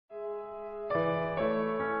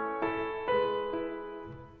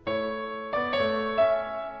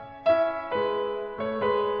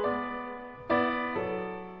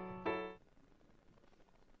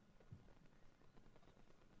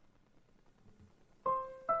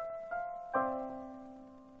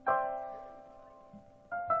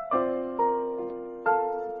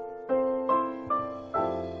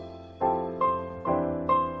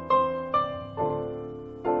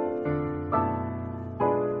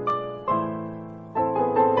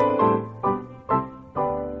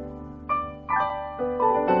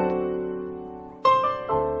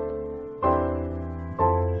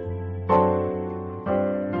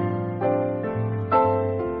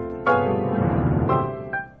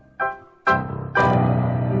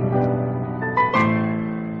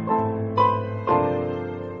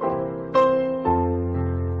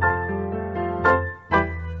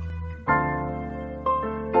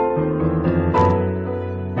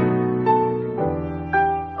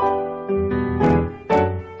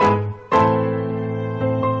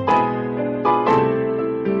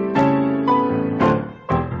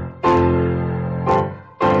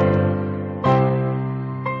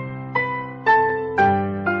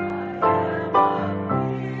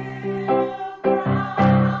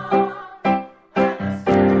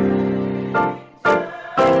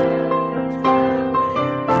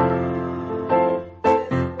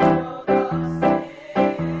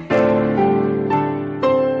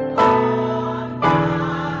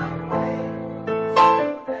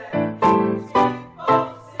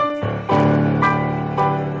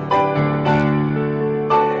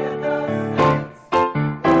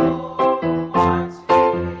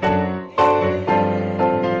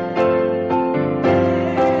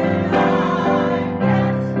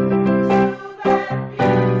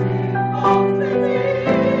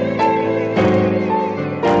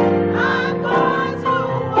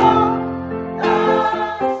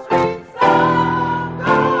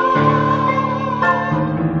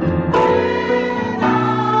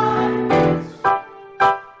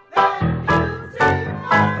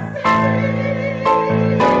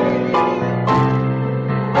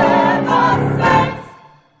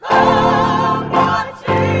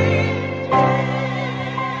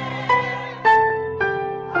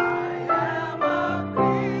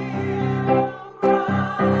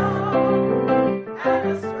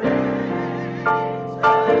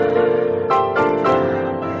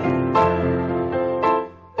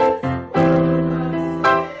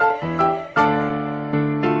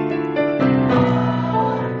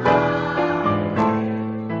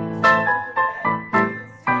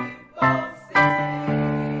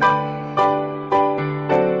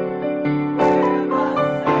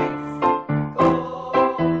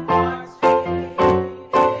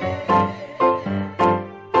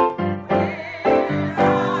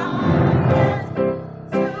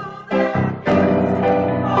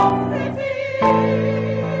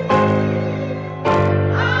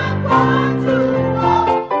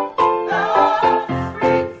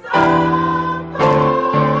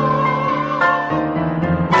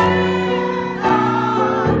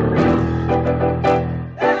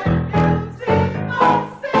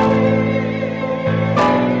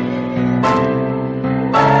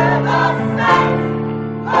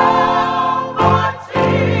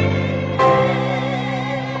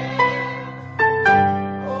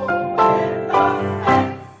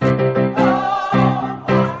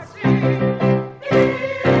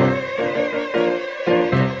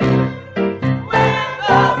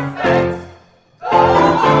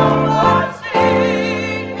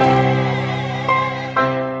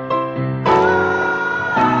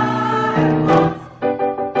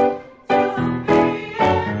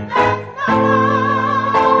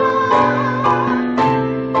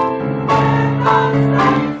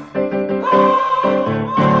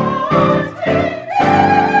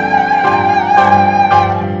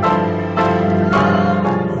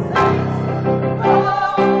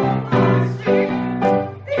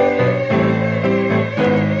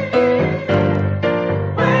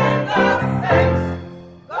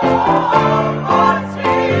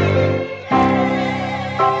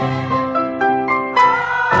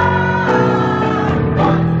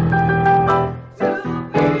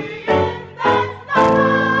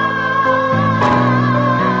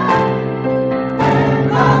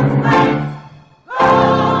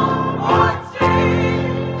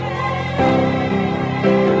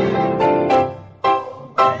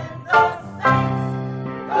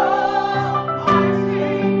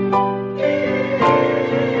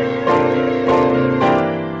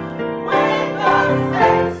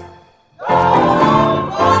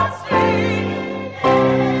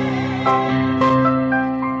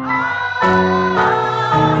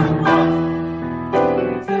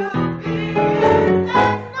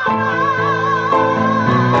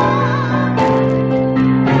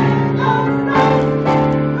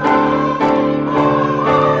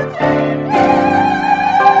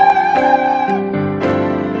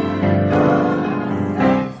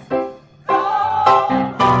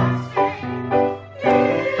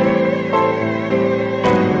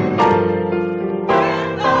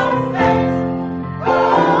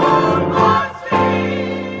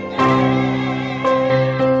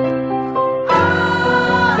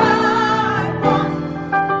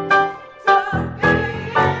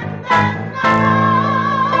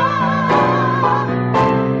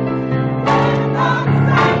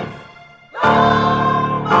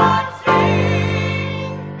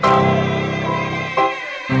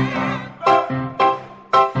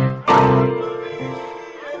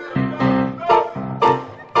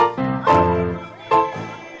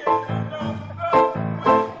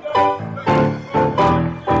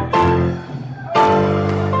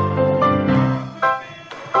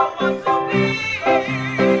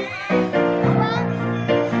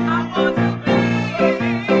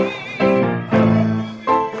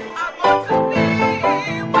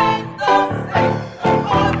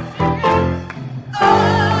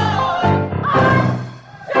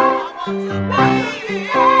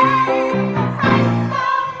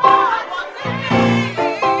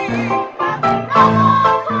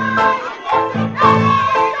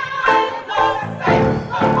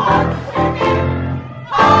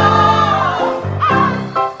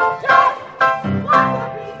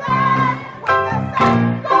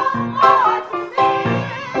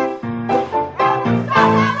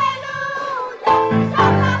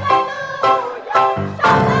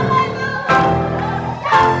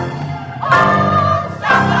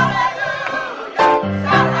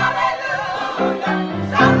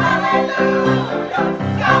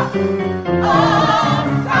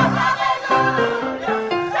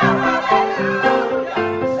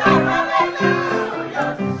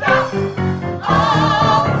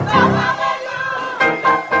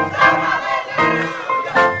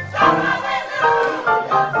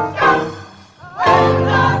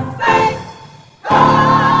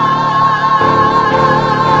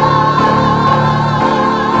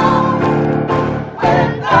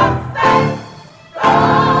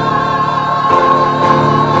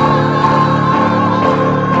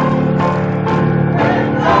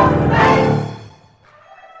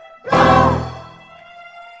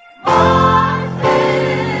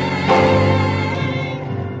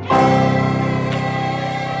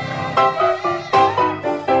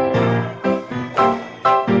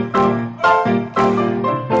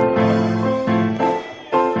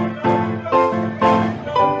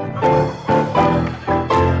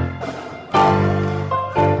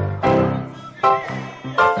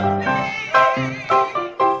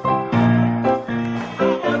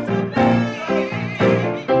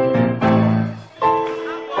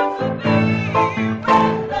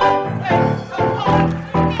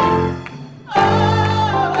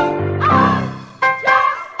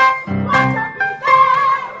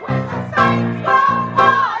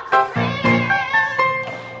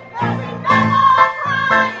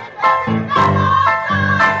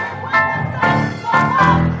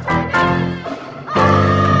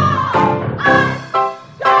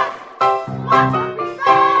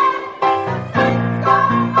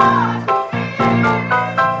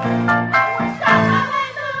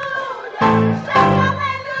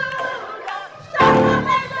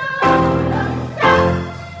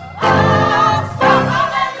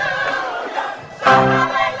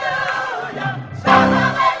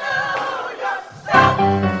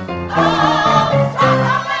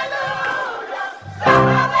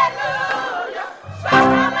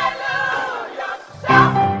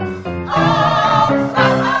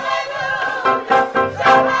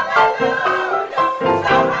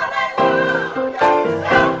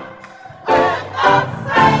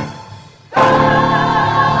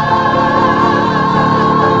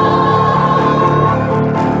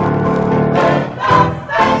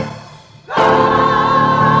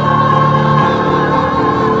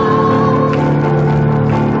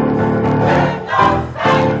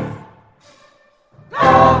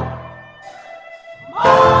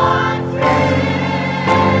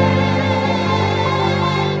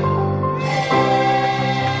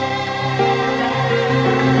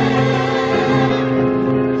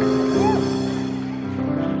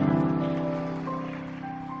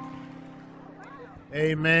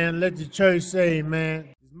Amen. Let the church say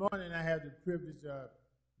amen. This morning I have the privilege of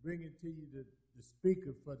bringing to you the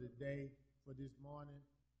speaker for the day, for this morning,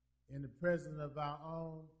 in the presence of our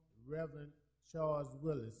own Reverend Charles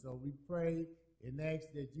Willis. So we pray and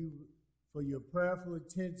ask that you, for your prayerful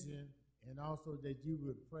attention, and also that you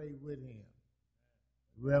would pray with him.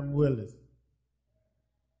 Reverend Willis.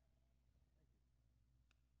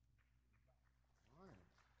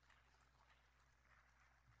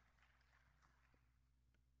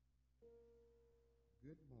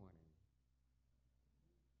 Good morning.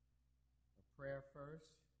 A prayer first.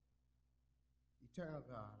 Eternal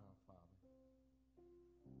God, our Father,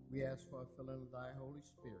 we ask for a filling of thy Holy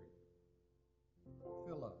Spirit.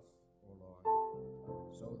 Fill us, O Lord,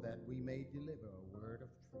 so that we may deliver a word of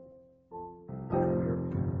truth to your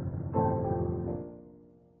people.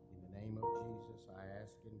 In the name of Jesus, I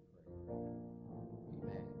ask and pray.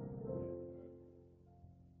 Amen.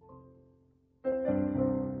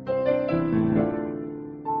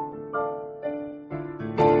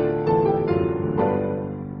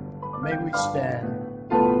 May we stand.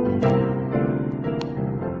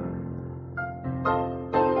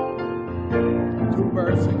 Two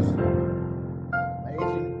verses.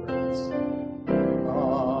 Amazing grace.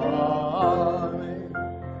 Amen.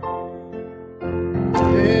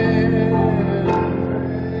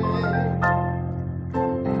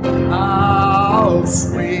 How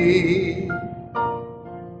sweet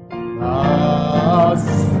the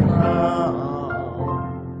sound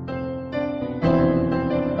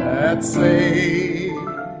that saved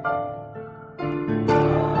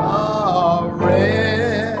a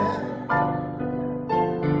wretch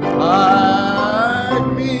like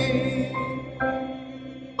me.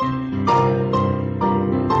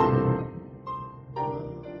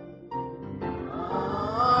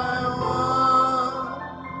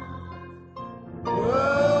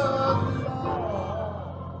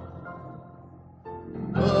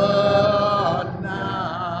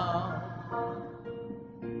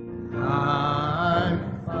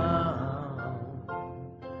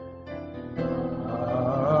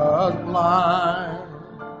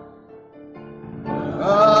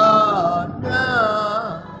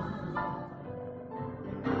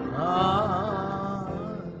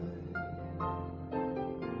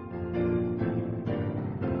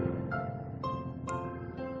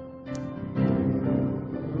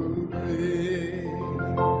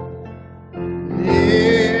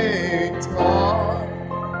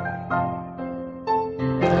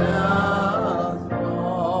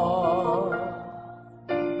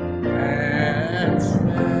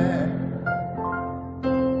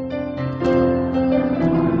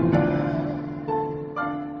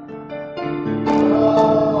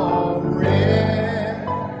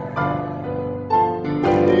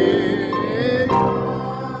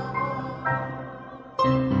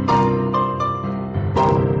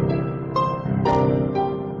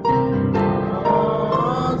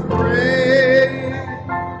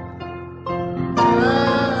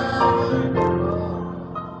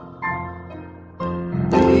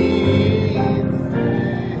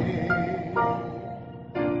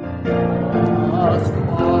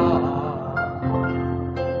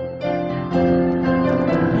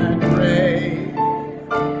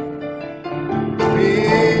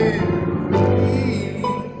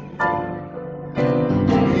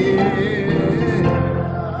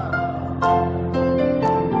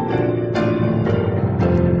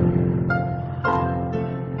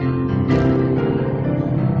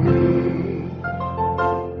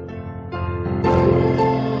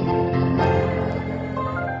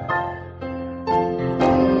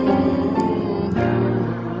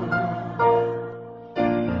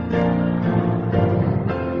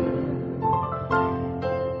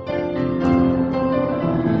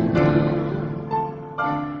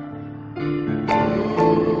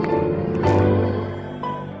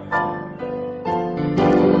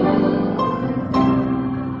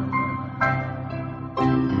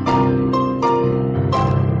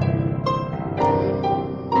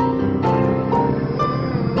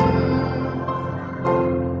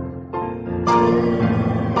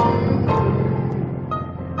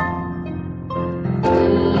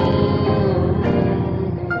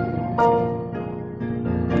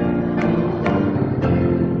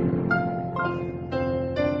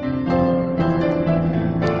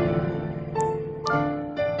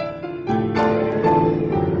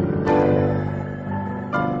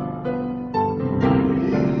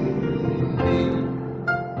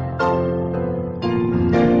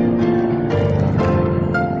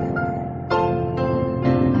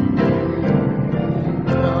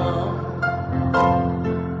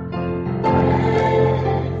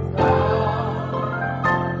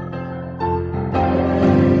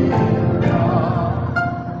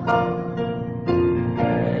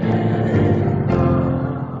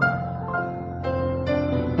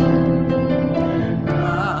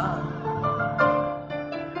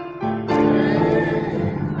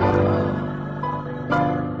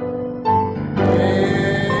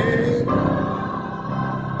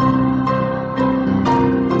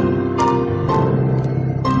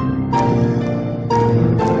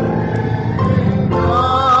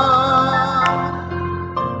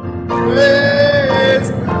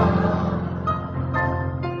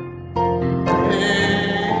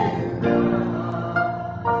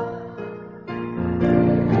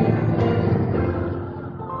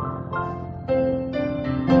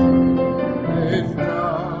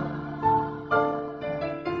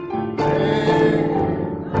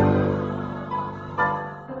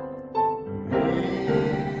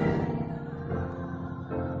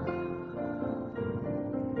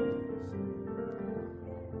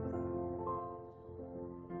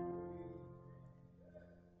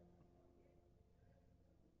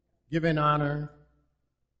 Giving honor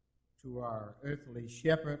to our earthly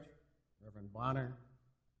shepherd, Reverend Bonner,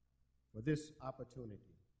 for this opportunity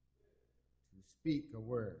to speak a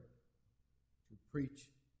word, to preach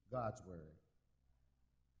God's word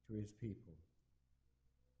to his people.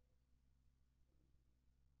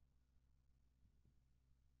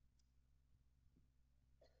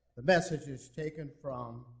 The message is taken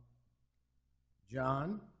from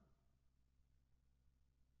John,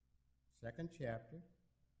 2nd chapter,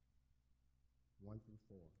 1 through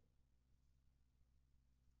 4.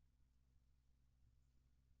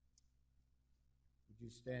 Would you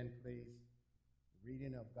stand, please?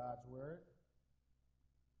 Reading of God's word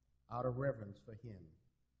out of reverence for him.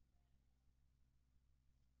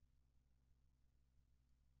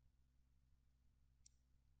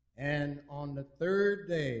 And on the third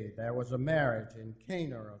day there was a marriage in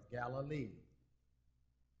Cana of Galilee.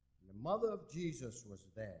 And the mother of Jesus was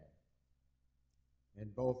there.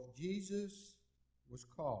 And both Jesus was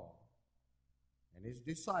called and his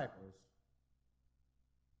disciples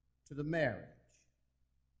to the marriage.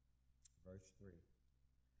 Verse 3.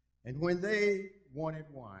 And when they wanted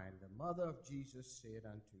wine, the mother of Jesus said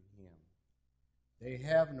unto him, They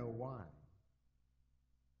have no wine.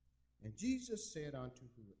 And Jesus said unto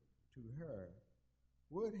her,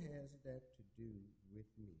 What has that to do with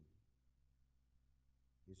me?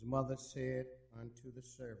 His mother said unto the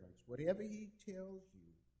servants, Whatever he tells you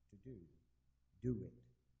to do, do it.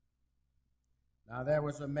 Now there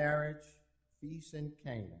was a marriage feast in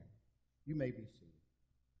Cana. You may be seated.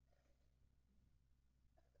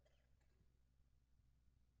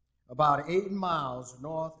 About 8 miles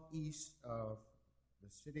northeast of the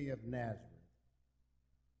city of Nazareth.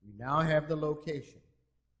 We now have the location.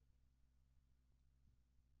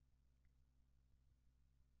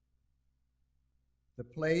 The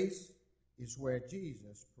place is where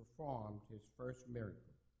Jesus performed his first miracle.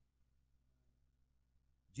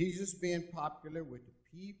 Jesus being popular with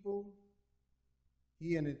the people,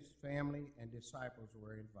 he and his family and disciples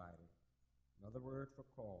were invited. Another word for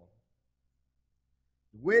call.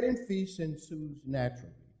 The wedding feast ensues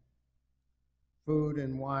naturally. Food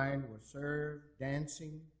and wine were served,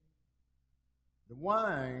 dancing. The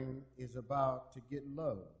wine is about to get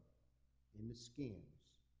low in the skins,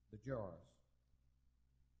 the jars.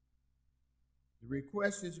 The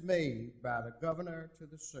request is made by the governor to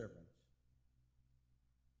the servants.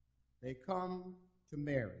 They come to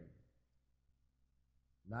Mary,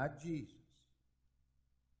 not Jesus.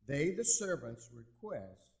 They, the servants,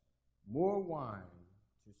 request more wine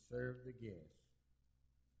to serve the guests.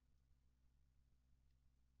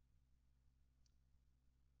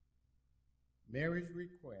 Mary's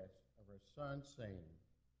request of her son, saying,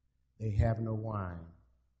 They have no wine.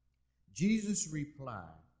 Jesus replied,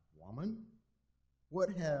 Woman, what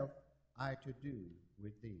have I to do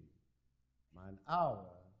with thee? Mine hour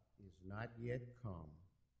is not yet come.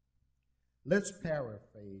 Let's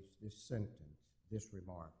paraphrase this sentence, this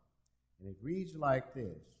remark. And it reads like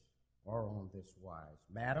this, or on this wise.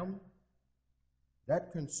 Madam,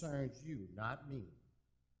 that concerns you, not me.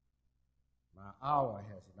 My hour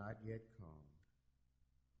has not yet come.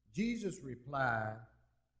 Jesus' reply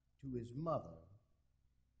to his mother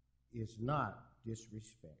is not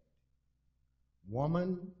disrespect.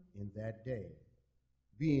 Woman in that day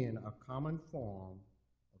being a common form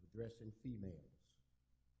of addressing females.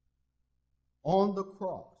 On the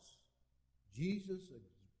cross, Jesus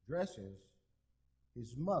addresses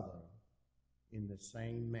his mother in the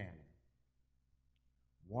same manner.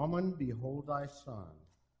 Woman, behold thy son.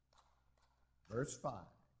 Verse 5.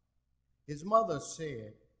 His mother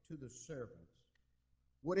said to the servants,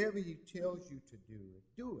 Whatever he tells you to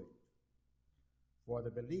do it for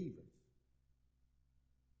the believers.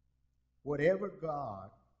 Whatever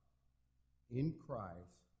God in Christ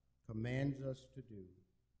commands us to do,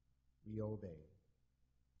 we obey.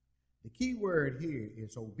 The key word here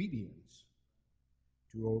is obedience.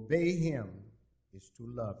 To obey him is to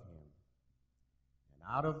love him.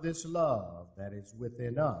 And out of this love that is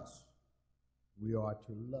within us, we are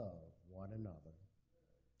to love one another.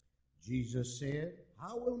 Jesus said,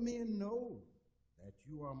 How will men know that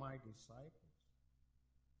you are my disciples?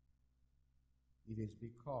 It is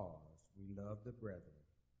because we love the brethren.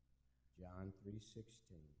 John 3:16.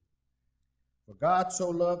 For God so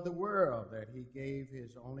loved the world that he gave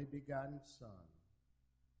his only begotten Son,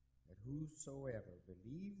 that whosoever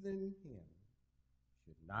believes in him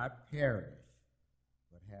should not perish,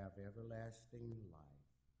 but have everlasting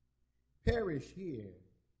life. Perish here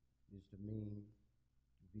is to mean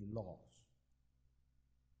to be lost.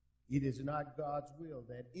 It is not God's will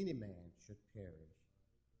that any man should perish,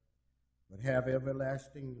 but have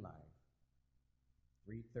everlasting life.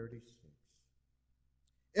 3:36.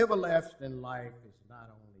 Everlasting life is not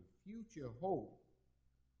only future hope,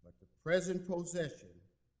 but the present possession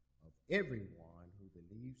of everyone who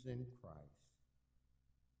believes in Christ.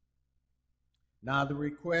 Now the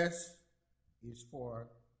request is for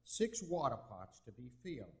 6 water pots to be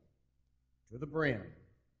filled to the brim.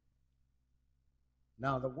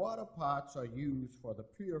 Now the water pots are used for the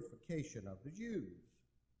purification of the Jews,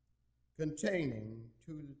 containing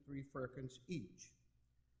 2 to 3 firkins each.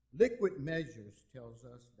 Liquid measures tells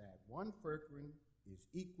us that 1 firkin is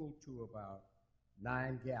equal to about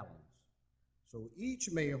 9 gallons. So each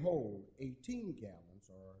may hold 18 gallons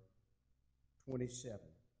or 27.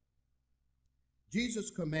 Jesus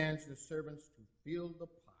commands the servants to fill the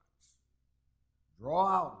pots, draw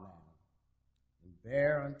out now, and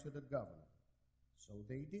bear unto the governor. So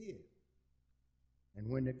they did. And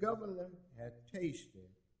when the governor had tasted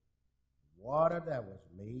water that was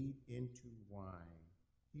made into wine,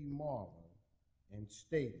 he marveled and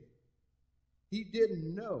stated, he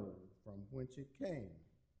didn't know from whence it came.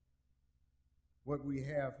 What we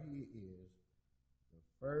have here is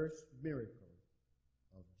the first miracle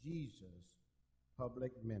of Jesus'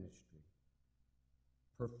 public ministry,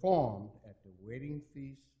 performed at the wedding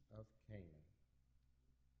feast of Cana.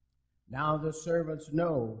 Now the servants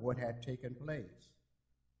know what had taken place.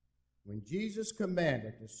 When Jesus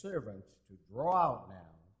commanded the servants to draw out now,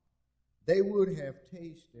 they would have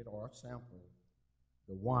tasted or sampled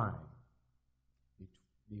the wine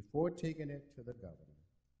before taking it to the governor.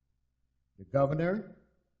 The governor,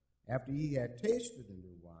 after he had tasted the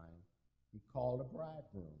new wine, he called the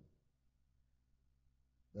bridegroom,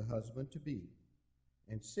 the husband-to-be,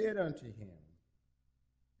 and said unto him,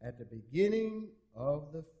 at the beginning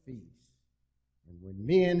of the feast, and when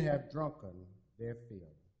men have drunken their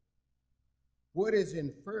fill. What is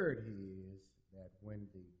inferred here is that when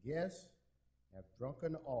the guests have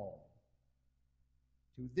drunken all,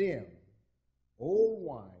 to them, old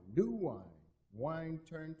wine, new wine, wine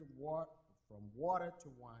turned to water, from water to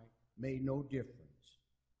wine, made no difference.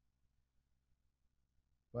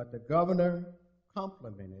 But the governor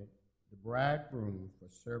complimented the bridegroom for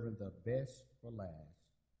serving the best for last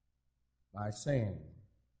by saying,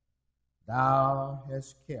 thou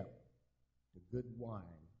hast kept the good wine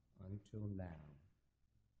until now.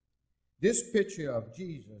 This picture of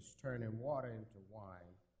Jesus turning water into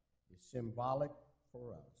wine is symbolic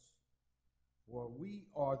for us, for we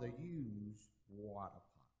are the used water pots.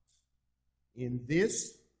 In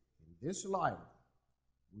this life,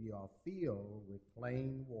 we are filled with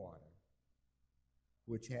plain water,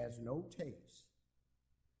 which has no taste,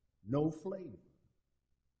 no flavor,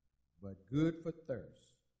 but good for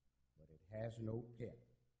thirst, but it has no pep.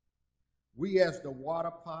 We as the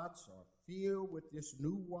water pots are filled with this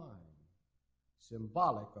new wine,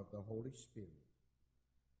 symbolic of the Holy Spirit.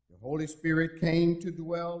 The Holy Spirit came to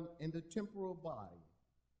dwell in the temporal body,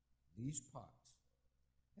 these pots,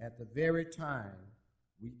 at the very time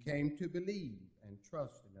we came to believe and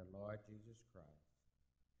trust in the Lord Jesus Christ.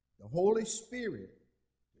 The Holy Spirit,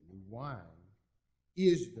 the new wine,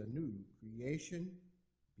 is the new creation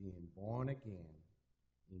being born again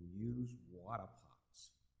in used water pots.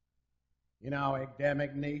 In our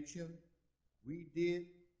Adamic nature, we did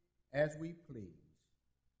as we pleased.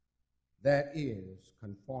 That is,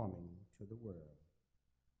 conforming to the world.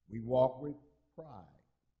 We walk with pride,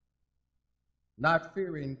 not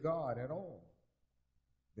fearing God at all,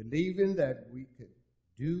 believing that we could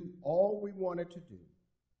do all we wanted to do,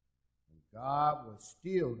 and God would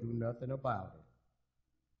still do nothing about it.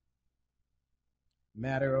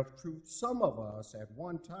 Matter of truth, some of us at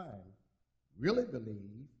one time really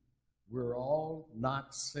believe we're all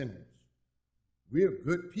not sinners. We're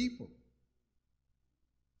good people.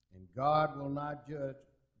 And God will not judge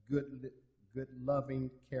good,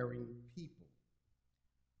 loving, caring people.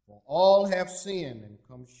 For all have sinned and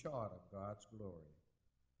come short of God's glory.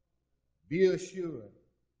 Be assured,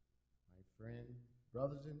 my friend,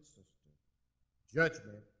 brothers and sisters,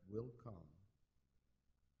 judgment will come.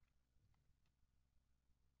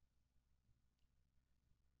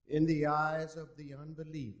 In the eyes of the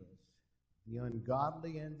unbelievers, the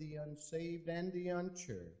ungodly and the unsaved and the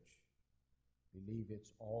unchurched, believe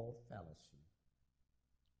it's all fallacy.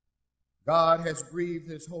 God has breathed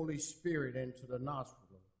his Holy Spirit into the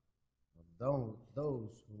nostril of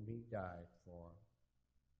those whom he died for,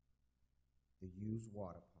 the used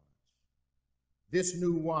water pots. This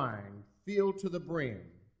new wine, filled to the brim,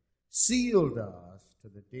 sealed us to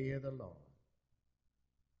the day of the Lord.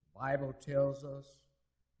 The Bible tells us,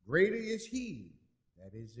 greater is he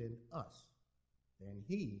that is in us than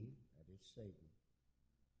he that is Satan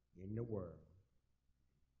in the world.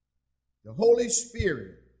 The Holy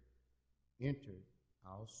Spirit entered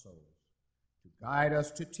our souls to guide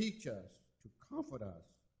us, to teach us, to comfort us.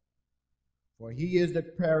 For he is the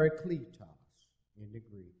Parakletos in the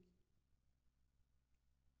Greek,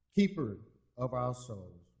 keeper of our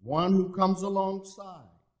souls, one who comes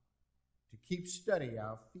alongside to keep steady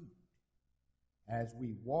our feet as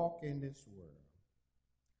we walk in this world,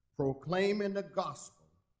 proclaiming the gospel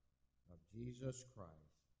of Jesus Christ,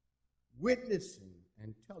 witnessing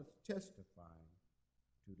and testifying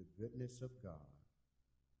to the goodness of God,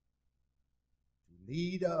 to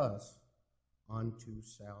lead us unto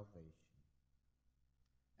salvation.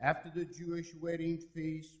 After the Jewish wedding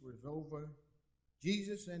feast was over,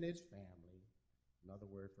 Jesus and his family, another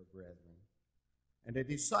word for brethren, and the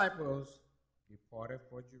disciples departed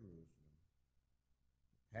for Jerusalem.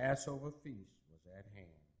 The Passover feast was at hand.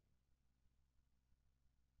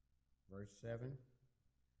 Verse 7,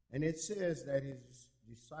 and it says that his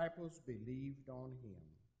disciples believed on him.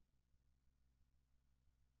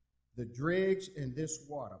 The dregs in this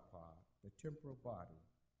water pot, the temporal body,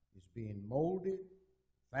 is being molded,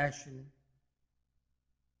 fashioned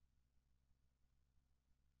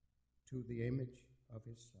to the image of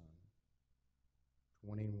his Son.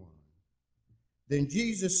 21. Then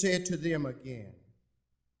Jesus said to them again,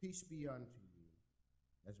 peace be unto you.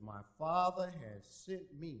 As my Father has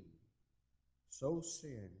sent me, so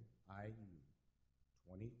send I you.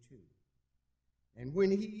 22. And when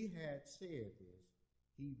he had said this,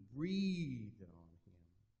 he breathed on him.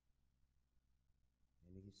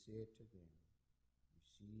 And he said to them,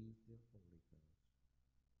 receive the Holy Ghost.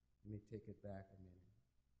 Let me take it back a minute.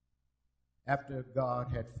 After God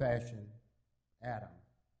had fashioned Adam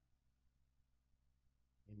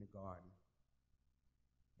in the garden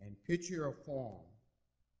and picture a form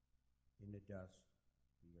in the dust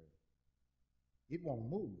of the earth, it won't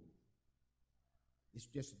move. It's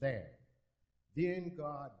just there. Then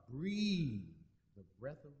God breathed the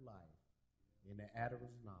breath of life in the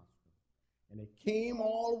Adam's nostril, and it came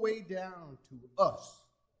all the way down to us.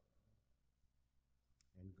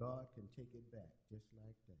 And God can take it back just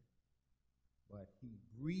like that. But he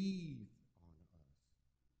breathed on us.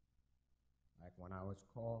 Like when I was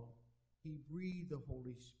called, he breathed the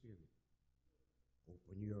Holy Spirit.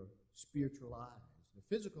 Open your spiritual eyes.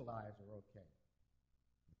 The physical eyes are okay.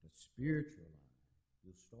 But the spiritual eyes,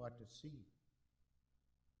 you'll start to see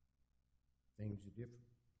things are different.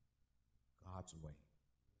 God's way.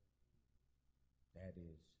 That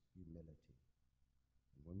is humility.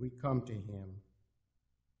 And when we come to him,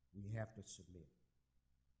 we have to submit.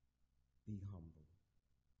 Be humble.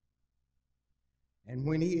 And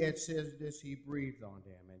when he had said this, he breathed on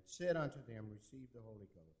them and said unto them, receive the Holy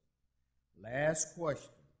Ghost. Last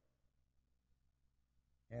question.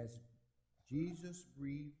 Has Jesus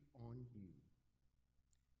breathed on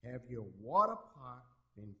you? Have your water pot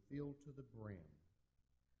been filled to the brim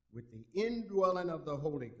with the indwelling of the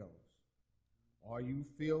Holy Ghost? Are you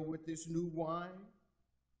filled with this new wine?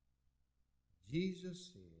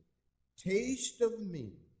 Jesus said, taste of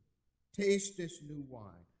me. Taste this new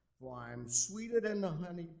wine, for I am sweeter than the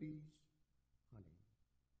honeybee's honey.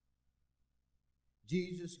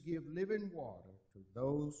 Jesus give living water to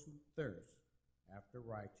those who thirst after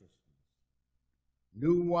righteousness.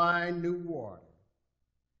 New wine, new water,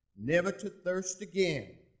 never to thirst again.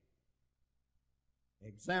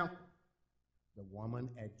 Example, the woman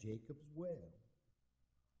at Jacob's well.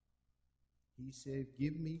 He said,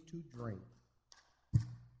 give me to drink.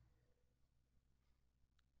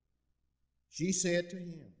 She said to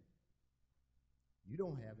him, you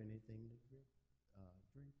don't have anything to drink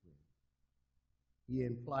with. He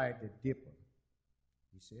implied the dipper.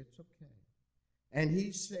 He said, it's okay. And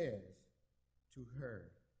he says to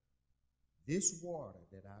her, this water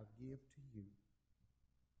that I'll give to you,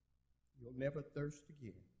 you'll never thirst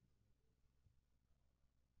again.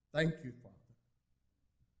 Thank you, Father,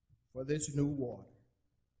 for this new water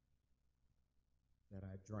that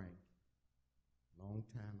I drank a long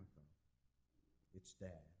time ago. It's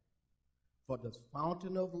there. For the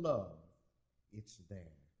fountain of love, it's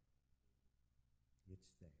there.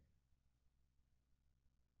 It's there.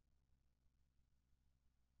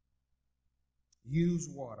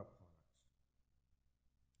 Used water pots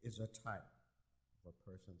is a type of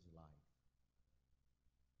a person's life.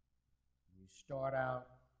 You start out,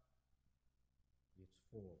 it's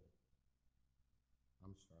full.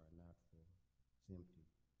 I'm sorry, not full. It's empty.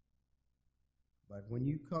 But when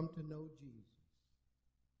you come to know Jesus,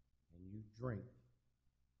 and you drink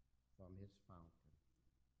from his fountain,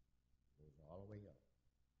 it goes all the way up.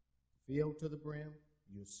 Filled to the brim,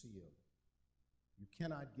 you're sealed. You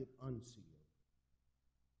cannot get unsealed.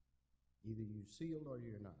 Either you're sealed or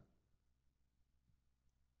you're not.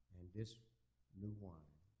 And this new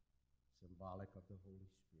wine, symbolic of the Holy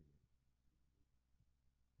Spirit,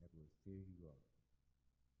 that will fill you up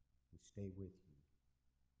and stay with you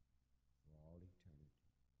for all eternity.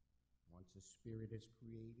 Once the Spirit is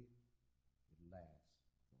created, it lasts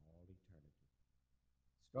for all eternity.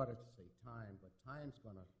 Started to say time, but time's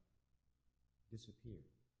going to disappear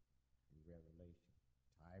in Revelation.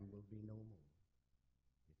 Time will be no more.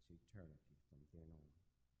 It's eternity from then on.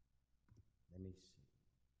 Let me see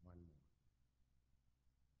one more.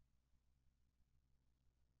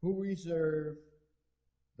 Who reserved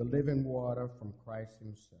the living water from Christ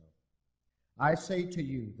himself? I say to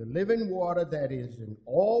you, the living water that is in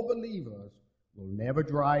all believers will never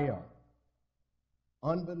dry up.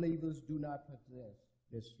 Unbelievers do not possess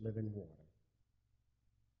this living water.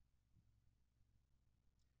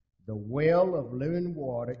 The well of living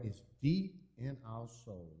water is deep in our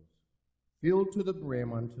souls, filled to the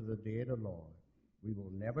brim unto the day of the Lord. We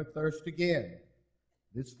will never thirst again.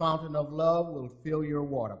 This fountain of love will fill your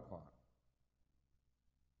water pot.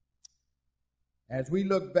 As we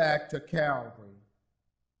look back to Calvary,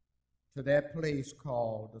 to that place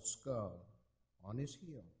called the skull on this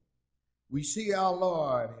hill, we see our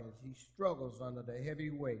Lord as he struggles under the heavy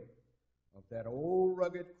weight of that old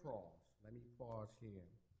rugged cross. Let me pause here.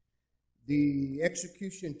 The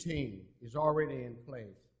execution team is already in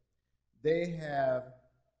place. They have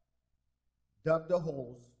dug the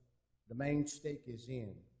holes. The main stake is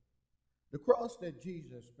in. The cross that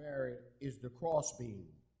Jesus buried is the crossbeam.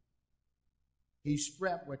 He's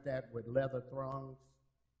strapped with leather thongs.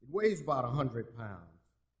 It weighs about 100 pounds.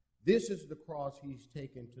 This is the cross he's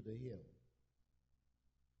taken to the hill.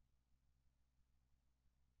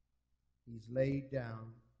 He's laid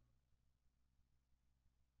down,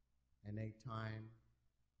 and they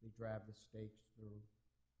drive the stakes through.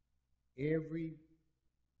 Every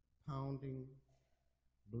pounding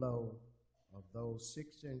blow of those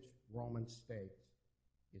 6-inch Roman stakes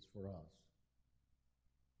is for us.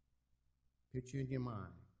 Picture in your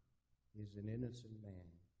mind is an innocent man.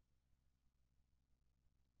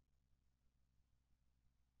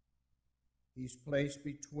 He's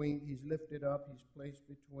lifted up, he's placed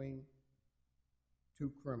between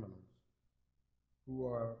two criminals who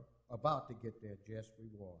are about to get their just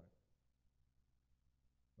reward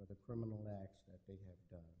for the criminal acts that they have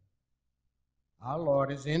done. Our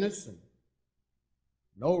Lord is innocent.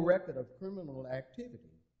 No record of criminal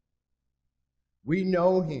activity. We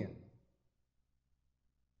know him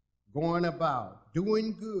going about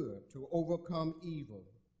doing good to overcome evil,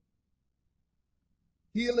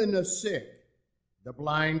 healing the sick, the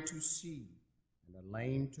blind to see, and the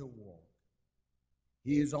lame to walk.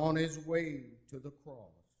 He is on his way to the cross.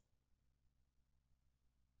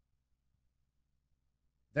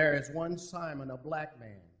 There is one Simon, a black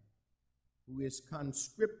man, who is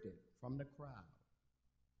conscripted from the crowd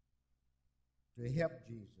to help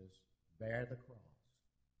Jesus bear the cross.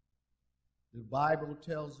 The Bible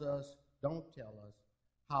don't tell us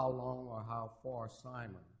how long or how far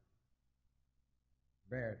Simon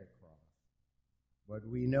bare the cross. But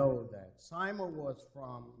we know that Simon was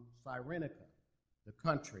from Cyrenaica, the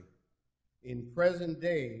country. In present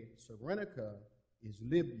day, Cyrenaica is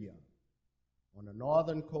Libya, on the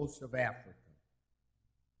northern coast of Africa.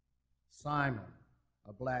 Simon,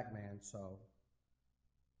 a black man, so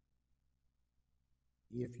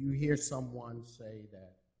if you hear someone say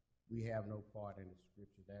that we have no part in the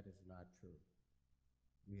scripture, that is not true.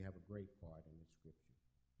 We have a great part in the scripture,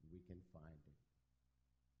 and we can find it.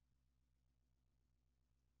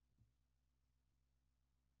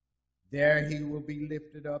 There he will be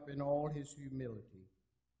lifted up in all his humility,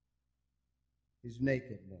 his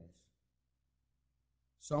nakedness.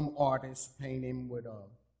 Some artists paint him with a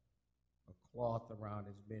cloth around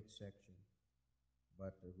his midsection,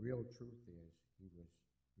 but the real truth is he was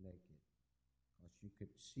naked, because you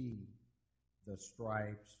could see the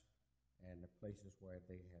stripes and the places where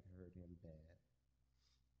they had hurt him bad.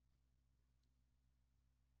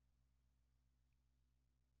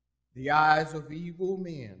 The eyes of evil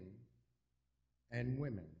men and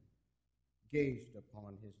women gazed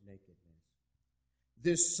upon his nakedness.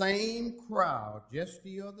 This same crowd just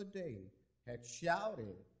the other day had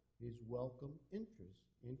shouted his welcome entrance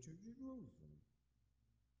into Jerusalem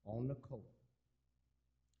on the coat.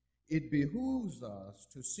 It behooves us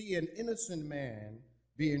to see an innocent man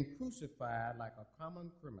being crucified like a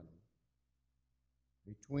common criminal.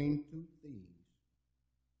 Between two thieves,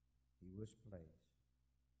 he was placed.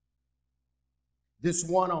 This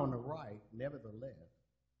one on the right, nevertheless,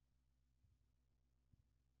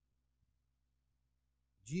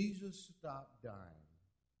 Jesus stopped dying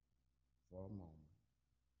for a moment.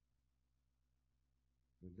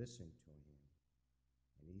 We listened to him.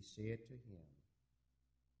 And he said to him,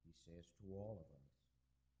 he says to all of us,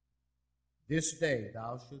 this day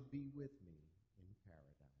thou shalt be with me in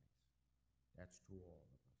paradise. That's to all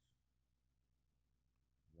of us.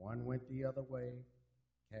 One went the other way,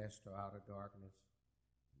 cast her out of darkness,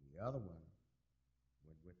 and the other one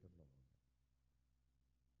went with the Lord.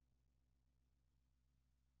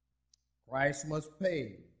 Christ must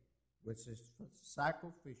pay with his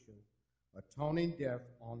sacrificial, atoning death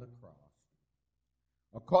on the cross.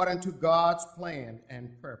 According to God's plan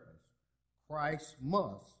and purpose, Christ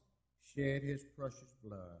must shed his precious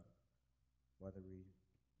blood for the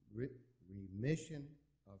remission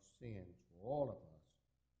of sins for all of us,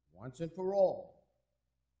 once and for all.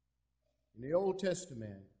 In the Old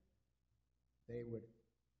Testament, they would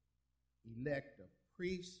elect a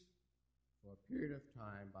priest for a period of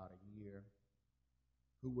time, about a year,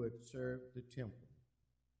 who would serve the temple.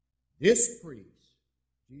 This priest,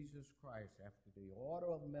 Jesus Christ, after the order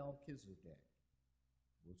of Melchizedek,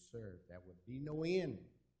 would serve. There would be no end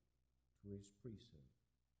to his priesthood.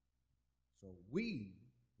 So we,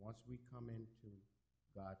 once we come into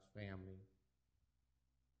God's family,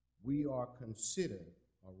 we are considered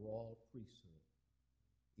a royal priesthood.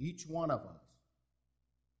 Each one of us,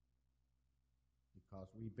 because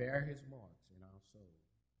we bear his marks in our soul.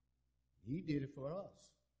 He did it for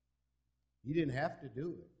us. He didn't have to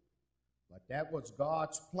do it, but that was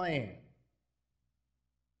God's plan,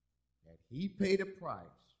 that he paid a price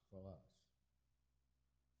for us,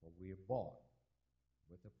 for we are bought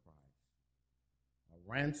with a price, a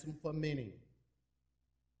ransom for many.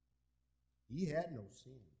 He had no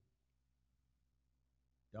sin.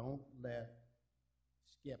 Don't let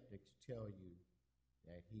skeptics tell you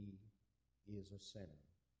that he is a sinner.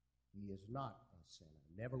 He is not a sinner,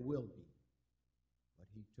 never will be. But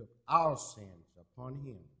he took our sins upon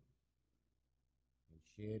him and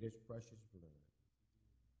shed his precious blood.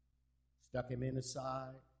 Stuck him in the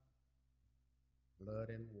side, blood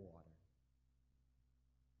and water.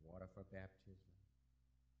 Water for baptism.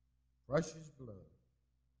 Precious blood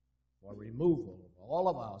for removal of all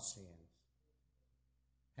of our sins,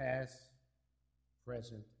 past,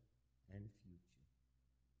 present, and future.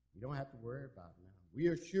 We don't have to worry about it now. We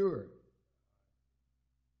are sure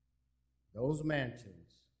those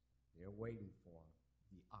mansions, they're waiting for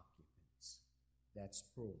the occupants. That's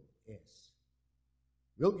plural, S.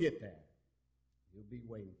 We'll get there. You'll be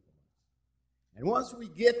waiting for us. And once we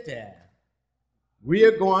get there, we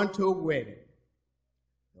are going to a wedding,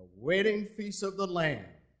 the wedding feast of the Lamb.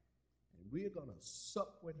 And we are going to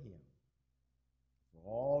sup with him for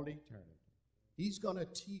all eternity. He's going to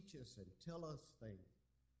teach us and tell us things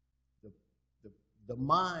the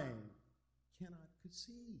mind cannot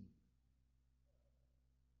conceive.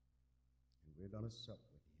 And we're going to sup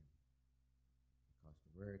with him because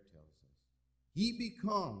the word tells us he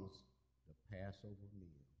becomes the Passover meal.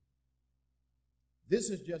 This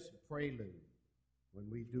is just a prelude. When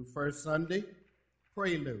we do First Sunday,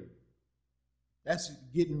 prelude. That's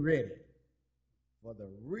getting ready for the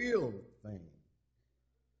real thing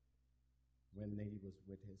when he was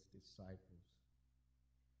with his disciples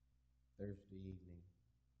Thursday evening.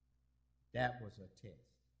 That was a test.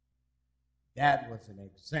 That was an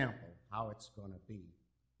example how it's going to be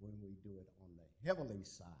when we do it on the heavenly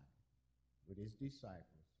side with his disciples.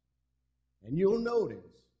 And you'll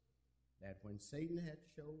notice that when Satan had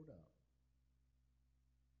showed up,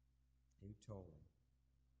 he told him,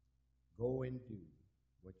 go and do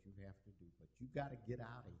what you have to do, but you got to get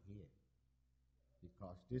out of here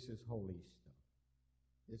because this is holy stuff.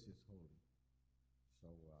 This is holy. So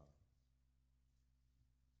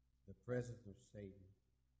the presence of Satan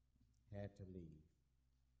had to leave.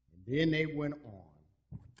 And then they went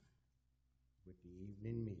on with the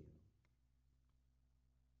evening meal.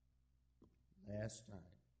 Last time.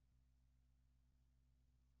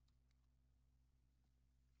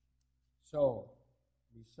 So,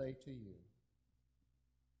 we say to you,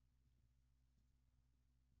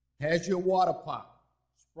 has your water pot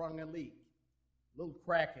sprung a leak, a little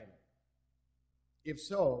crack in it? If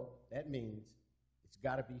so, that means it's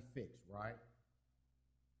got to be fixed, right?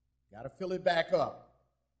 Got to fill it back up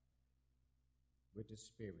with the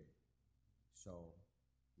Spirit. So,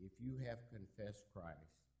 if you have confessed Christ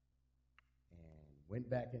and went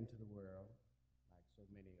back into the world, like so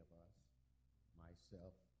many of us,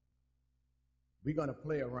 myself, we're going to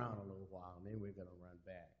play around a little while, and then we're going to run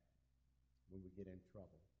back when we get in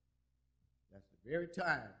trouble. That's the very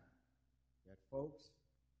time that folks,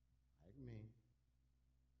 like me,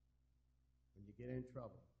 when you get in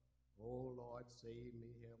trouble, oh, Lord, save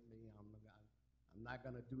me, help me, I'm not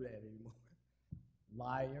going to do that anymore.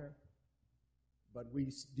 Liar, but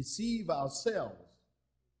we deceive ourselves.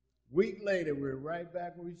 A week later, we're right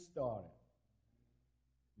back where we started.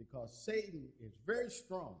 Because Satan is very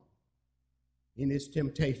strong in his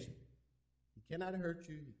temptation. He cannot hurt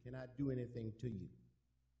you. He cannot do anything to you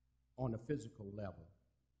on a physical level.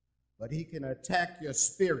 But he can attack your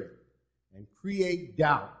spirit and create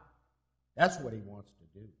doubt. That's what he wants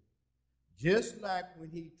to do. Just like when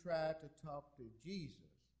he tried to talk to Jesus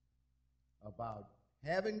about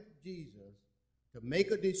having Jesus to make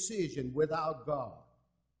a decision without God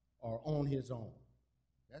or on his own.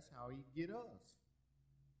 That's how he get us.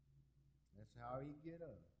 That's how he get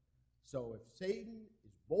us. So if Satan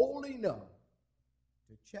is bold enough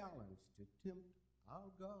to challenge, to tempt our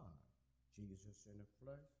God, Jesus in the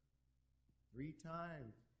flesh, 3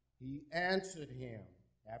 times he answered him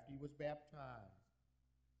after he was baptized.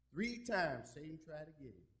 3 times Satan tried to get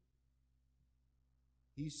him.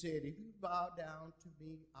 He said, if you bow down to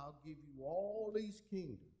me, I'll give you all these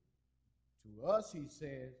kingdoms. To us, he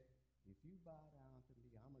says, if you bow down to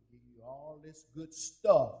me, I'm going to give you all this good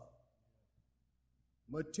stuff.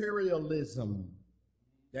 Materialism.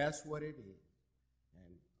 That's what it is.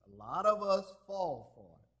 And a lot of us fall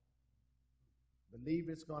for it. Believe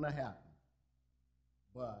it's going to happen.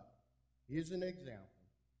 But here's an example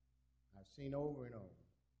I've seen over and over.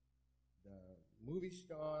 The movie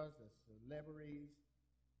stars, the celebrities,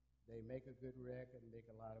 they make a good record and make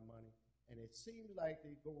a lot of money. And it seems like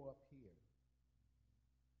they go up here.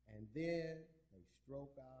 And then they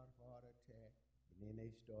stroke out, heart attack, and then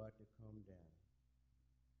they start to come down.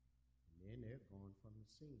 And then they're gone from the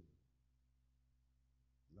scene.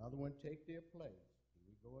 Another one take their place. Here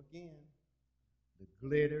we go again. The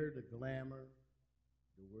glitter, the glamour,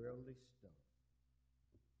 the worldly stuff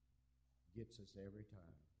gets us every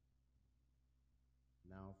time.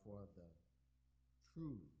 Now for the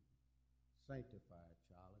true, sanctified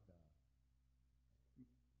child of God, you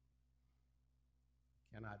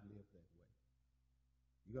cannot live that way.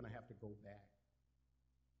 You're going to have to go back.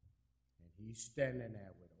 And he's standing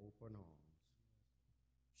there with open arms.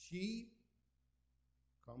 Sheep,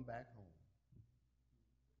 come back home.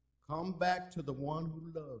 Come back to the one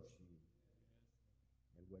who loves you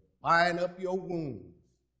and will bind up your wounds.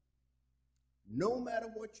 No matter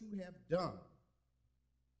what you have done,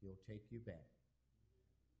 he'll take you back.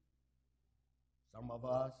 Some of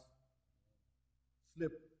us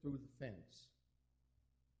slip through the fence.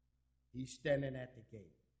 He's standing at the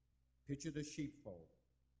gate. Picture the sheepfold.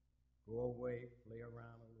 Go away, play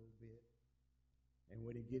around a little bit. And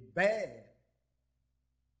when it gets bad,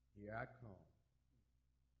 here I come.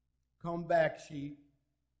 Come back, sheep.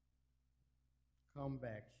 Come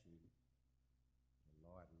back, sheep. The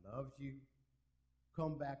Lord loves you.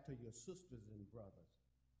 Come back to your sisters and brothers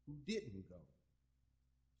who didn't go.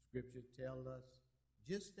 Scripture tells us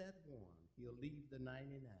just that one, he'll leave the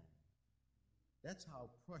 99. That's how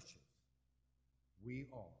precious we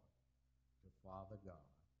are to Father God.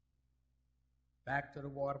 Back to the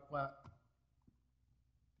water pot.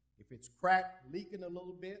 If it's cracked, leaking a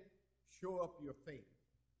little bit, show up your faith.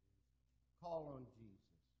 Call on Jesus.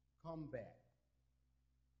 Come back.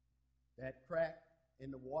 That crack in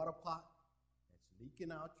the water pot that's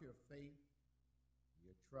leaking out your faith,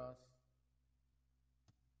 your trust,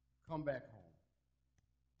 come back home.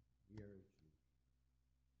 We urge you.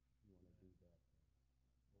 You want to do that?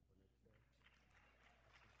 Open a church?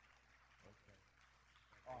 Okay.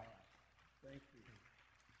 All right. Thank you.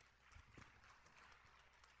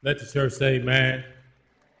 Let the church say amen.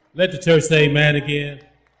 Let the church say amen again.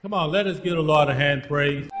 Come on, let us give the Lord a hand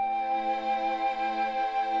praise.